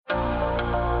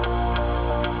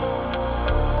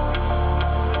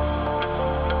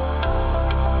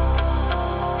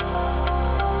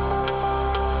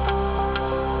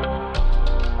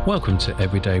Welcome to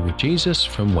Everyday with Jesus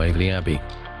from Waverley Abbey.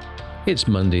 It's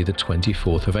Monday the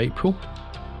 24th of April.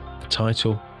 The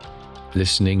title,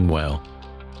 Listening Well.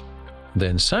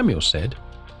 Then Samuel said,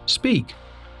 "Speak,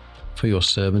 for your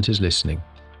servant is listening."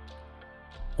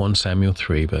 1 Samuel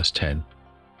 3 verse 10.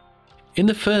 In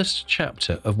the first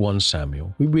chapter of 1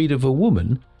 Samuel, we read of a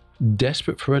woman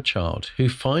desperate for a child who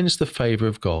finds the favour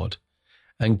of God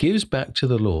and gives back to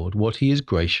the Lord what he has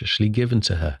graciously given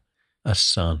to her, a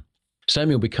son.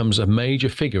 Samuel becomes a major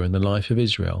figure in the life of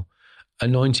Israel,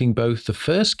 anointing both the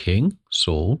first king,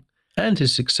 Saul, and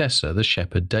his successor, the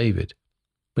shepherd David.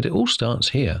 But it all starts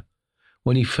here,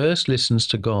 when he first listens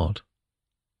to God.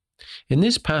 In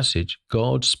this passage,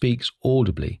 God speaks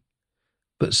audibly,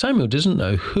 but Samuel doesn't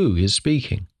know who is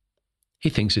speaking. He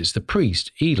thinks it's the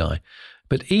priest, Eli,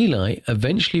 but Eli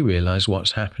eventually realizes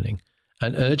what's happening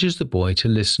and urges the boy to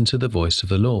listen to the voice of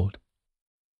the Lord.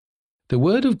 The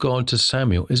word of God to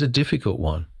Samuel is a difficult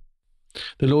one.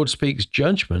 The Lord speaks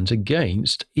judgment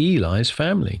against Eli's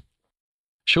family.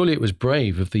 Surely it was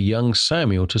brave of the young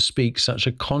Samuel to speak such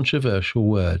a controversial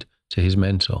word to his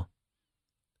mentor.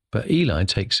 But Eli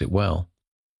takes it well.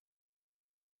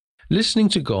 Listening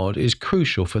to God is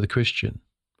crucial for the Christian,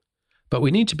 but we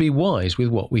need to be wise with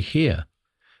what we hear.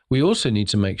 We also need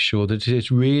to make sure that it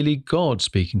is really God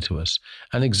speaking to us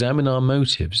and examine our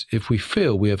motives if we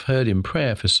feel we have heard in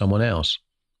prayer for someone else.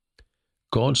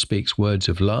 God speaks words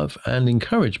of love and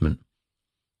encouragement.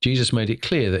 Jesus made it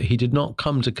clear that he did not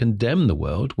come to condemn the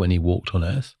world when he walked on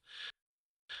earth.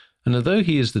 And although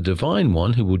he is the divine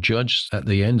one who will judge at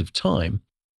the end of time,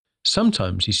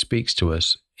 sometimes he speaks to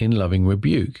us in loving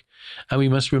rebuke, and we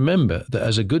must remember that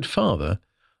as a good father,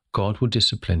 God will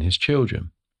discipline his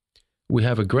children. We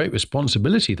have a great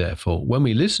responsibility, therefore, when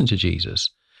we listen to Jesus,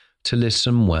 to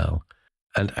listen well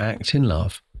and act in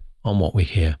love on what we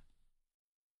hear.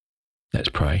 Let's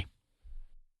pray.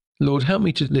 Lord, help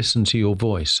me to listen to your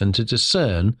voice and to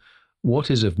discern what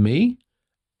is of me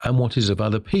and what is of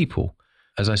other people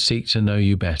as I seek to know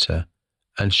you better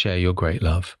and share your great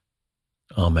love.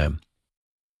 Amen.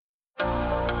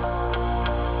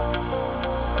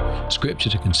 Scripture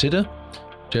to consider: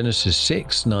 Genesis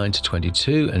 6,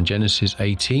 9-22 and Genesis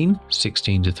 18,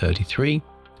 16-33,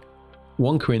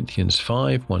 1 Corinthians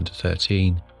 5,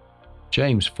 1-13,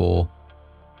 James 4,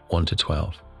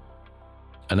 1-12.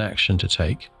 An action to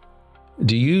take.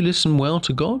 Do you listen well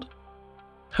to God?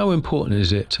 How important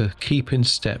is it to keep in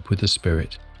step with the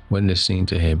Spirit when listening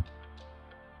to Him?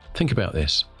 Think about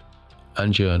this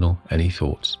and journal any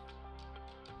thoughts.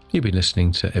 You've been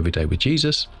listening to Everyday with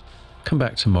Jesus. Come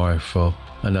back tomorrow for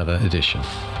another edition.